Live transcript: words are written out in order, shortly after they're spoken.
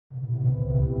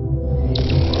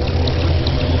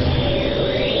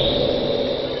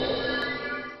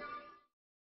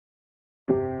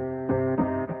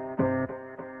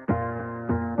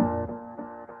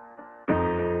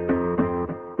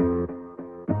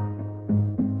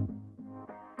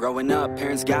Growing up,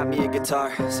 parents got me a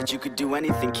guitar. Said you could do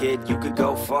anything, kid, you could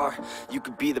go far. You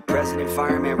could be the president,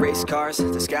 fireman, race cars.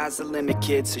 The sky's the limit,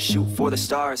 kid, so shoot for the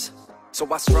stars.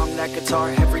 So I strummed that guitar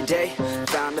every day.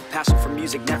 Found a passion for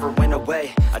music, never went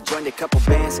away. I joined a couple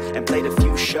bands and played a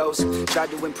few shows.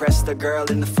 Tried to impress the girl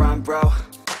in the front row.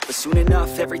 But soon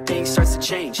enough, everything starts to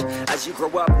change. As you grow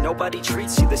up, nobody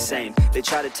treats you the same. They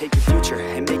try to take your future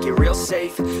and make it real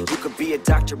safe. You could be a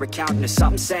doctor, accountant, or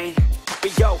something sane.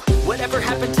 But yo, whatever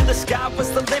happened to the sky was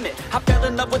the limit. I fell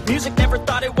in love with music, never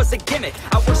thought it was a gimmick.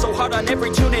 I worked so hard on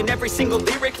every tune and every single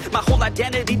lyric. My whole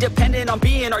identity depended on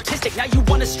being artistic. Now you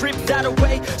wanna strip that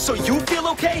away, so you feel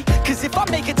okay? Cause if I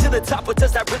make it to the top, what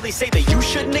does that really say? That you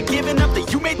shouldn't have given up,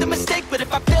 that you made the mistake? But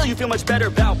if I fail, you feel much better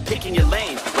about picking your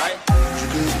lane, right?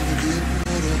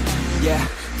 Yeah,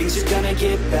 things are gonna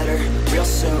get better real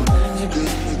soon.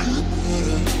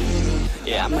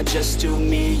 Yeah, I'ma just do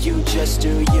me, you just do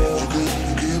you.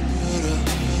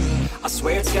 I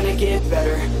swear it's gonna get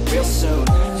better real soon.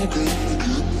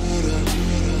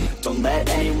 Don't let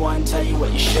anyone tell you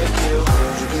what you should do.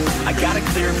 I got a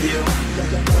clear view,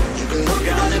 we're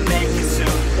gonna make it soon.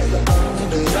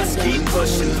 Just keep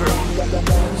pushing through.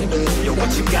 You're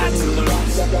what you got to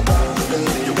lose.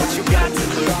 You're what you got to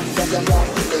lose.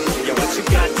 You're what you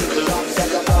got to lose.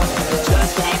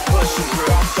 Just keep pushing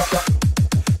through.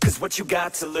 Cause what you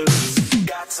got to lose.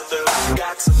 Got to lose.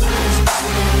 Got to lose.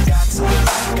 Got to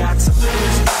lose. Got to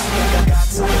lose. Got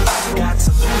to lose. Got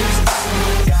to lose.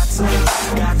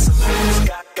 Got to lose. Got to lose.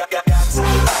 Got to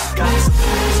lose. Got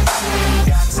to lose.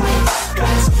 Got to lose.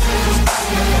 Got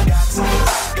to lose.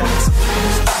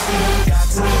 Got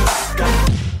to lose.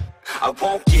 I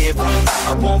won't give up,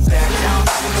 I won't back down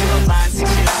until the line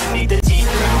sinks in underneath the deep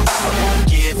ground. I won't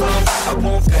give up, I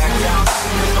won't back down.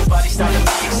 There's nobody stopping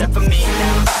me except for me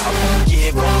now. I won't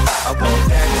give up, I won't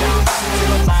back down until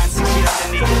the line sinks in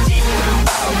underneath the deep ground.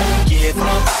 I won't give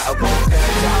up, I won't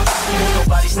back down. There's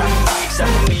nobody stopping me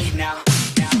except for me now.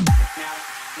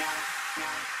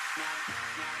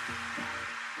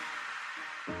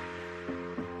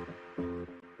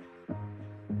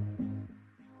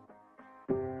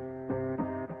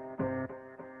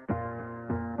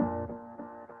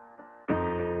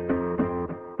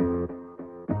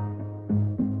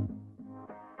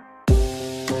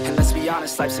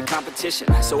 Honest, life's a competition.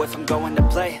 So if I'm going to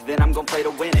play, then I'm gonna play to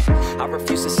win it. I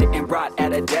refuse to sit and rot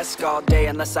at a desk all day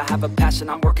unless I have a passion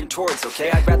I'm working towards, okay?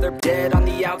 I'd rather be dead on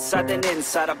the outside than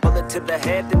inside. A bullet to the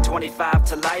head than 25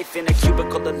 to life in a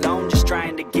cubicle alone, just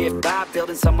trying to get by,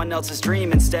 building someone else's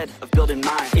dream instead of building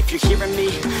mine. If you're hearing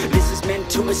me, this is meant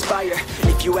to inspire.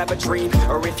 If you have a dream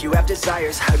or if you have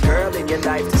desires, a girl in your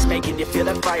life that's making you feel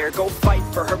that fire, go fight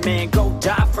for her man, go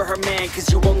die for her man.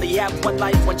 Cause you only have one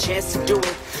life, one chance to do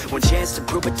it, one chance to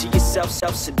prove it to yourself,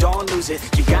 so don't lose it.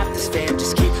 You got this, fam,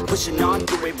 just keep pushing on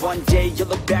through it. One day you'll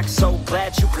look back so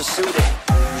glad you pursued it.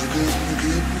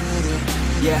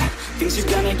 Yeah, things are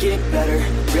gonna get better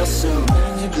real soon.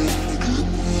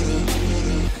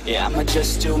 Yeah, I'ma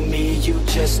just do me, you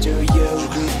just do you.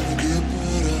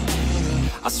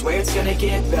 I swear it's gonna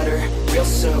get better real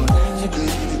soon.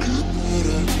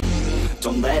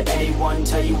 Don't let anyone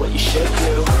tell you what you should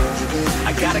do.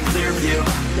 I got a clear view,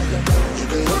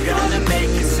 we're gonna make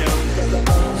it soon.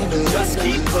 Just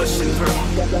keep pushing through.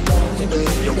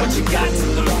 You're what you got to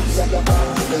lose.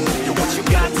 You're what you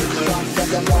got to lose.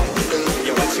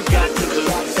 You're what you got to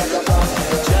lose.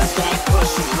 Just keep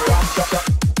pushing through.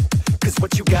 Cause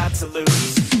what you got to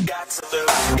lose. Got to lose.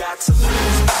 Got to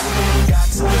lose. Got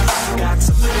to lose. Got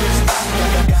to lose.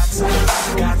 Got to lose.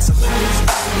 Got to lose.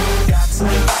 Got to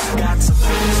lose. Got to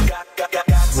lose. Got to lose. Got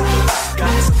to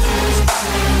lose.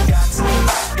 Got to lose.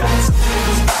 Got to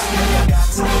lose. Got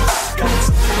to lose.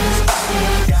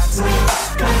 Got to lose.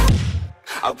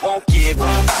 I won't give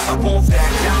up, I won't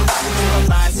back down until the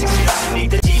line sinks in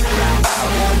underneath the deep ground. I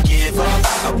won't give up,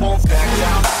 I won't back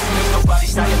down. There's nobody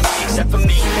stopping me except for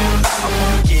me now. I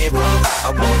won't give up, I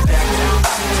won't back down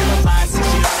until the line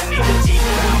sinks in underneath the deep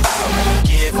ground. I won't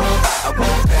give up, I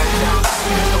won't back down.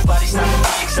 There's nobody stopping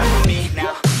me except for me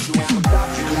now.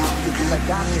 I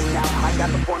got this now, I got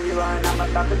the formula and I'm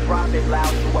about to drop it loud.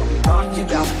 So what we talking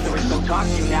about, there is no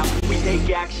talking now. We take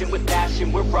action with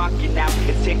passion, we're rocking now.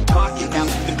 It's tick-tocking now,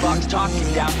 the clock's talking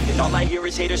down. And all I hear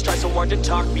is haters try so hard to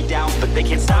talk me down, but they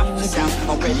can't stop the sound,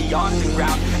 already on the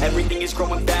ground. Everything is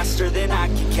growing faster than I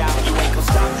can count. You ain't gon'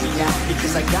 stop me now,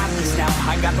 because I got this now.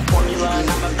 I got the formula and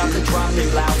I'm about to drop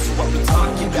it loud. So what we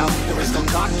talking about, there is no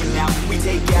talking now. We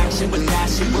take action with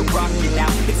passion, we're rocking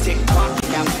now. It's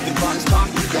tick-tocking now, the clock's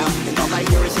talking down. And all I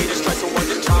hear is haters try so hard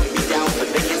to talk me down,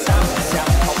 but they can't stop the sound,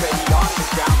 already on the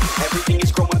ground. Everything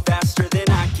is growing faster than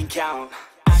I can count.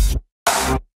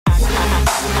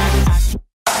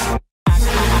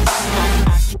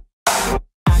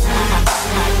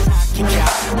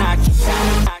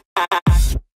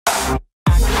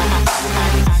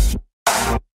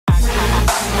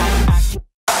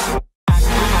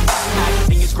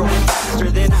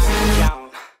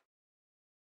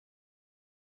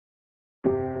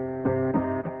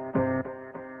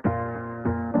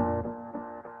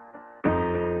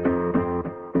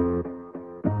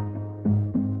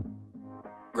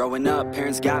 Growing up,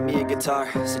 parents got me a guitar.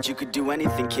 Said you could do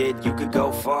anything, kid, you could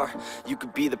go far. You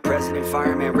could be the president,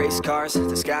 fireman, race cars.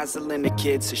 The sky's the limit,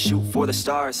 kid, so shoot for the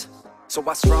stars. So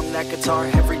I strummed that guitar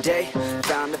every day.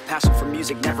 Found a passion for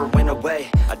music, never went away.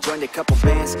 I joined a couple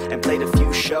bands and played a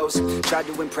few shows. Tried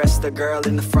to impress the girl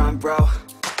in the front row.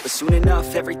 But soon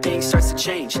enough, everything starts to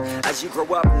change. As you grow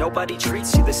up, nobody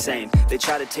treats you the same. They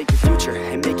try to take your future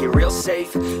and make it real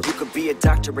safe. You could be a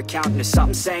doctor, accountant, or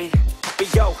something sane.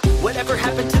 But yo, whatever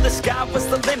happened to the sky was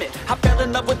the limit. I fell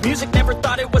in love with music, never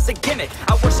thought it was a gimmick.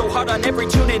 I worked so hard on every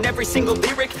tune and every single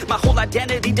lyric. My whole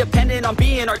identity depended on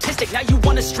being artistic. Now you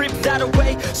wanna strip that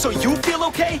away, so you feel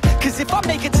okay? Cause if I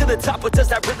make it to the top, what does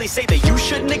that really say? That you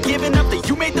shouldn't have given up, that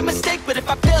you made the mistake? But if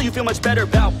I fail, you feel much better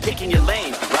about picking your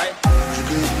lane, right?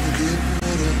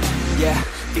 Yeah,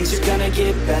 things are gonna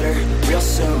get better real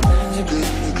soon.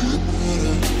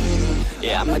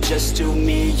 Yeah, I'ma just do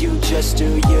me, you just do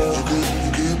you.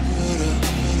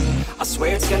 I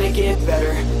swear it's gonna get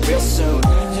better real soon.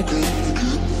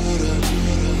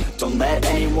 Don't let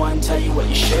anyone tell you what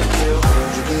you should do.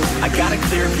 I got a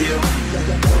clear view,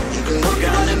 we're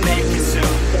gonna make it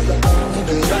soon.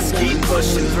 Just keep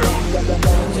pushing through.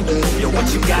 You're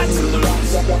what you got to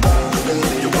lose.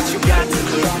 You're what you got to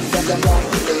lose.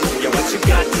 You're what you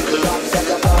got to lose.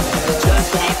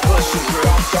 Just keep pushing through.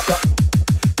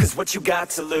 Cause what you got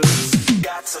to lose,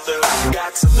 got to lose,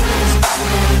 got to lose,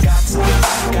 got to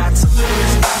lose, got to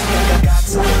lose, got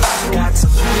to lose, got to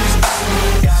lose,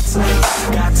 got to lose,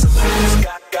 got to lose,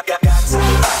 got to lose, got to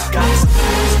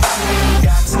lose,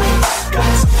 got to lose, got to lose,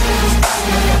 got to lose,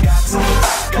 got to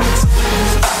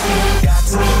lose, got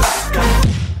to lose.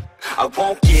 I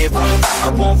won't give up, I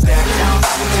won't back down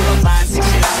till the line sinks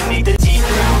underneath the deep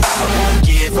ground. I won't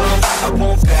give up, I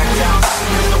won't back down.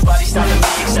 There's nobody stopping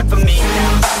me except for me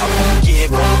now. I won't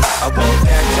give up, I won't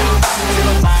back down till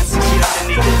the line sinks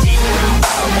underneath the deep ground.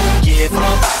 I won't give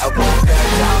up, I won't back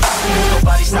down. There's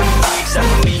nobody stopping me except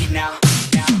for me now.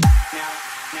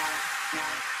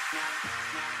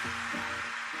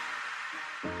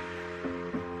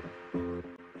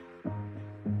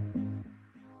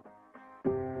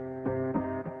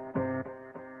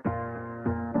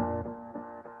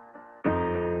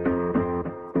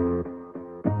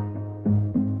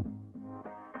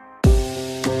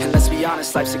 Be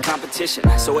honest, life's a competition.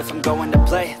 So if I'm going to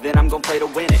play, then I'm gonna play to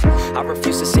win it. I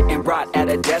refuse to sit and rot at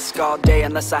a desk all day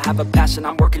unless I have a passion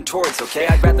I'm working towards, okay?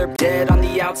 I'd rather dead on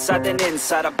the outside than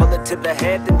inside. A bullet to the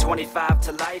head than 25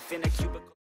 to life in a cubicle.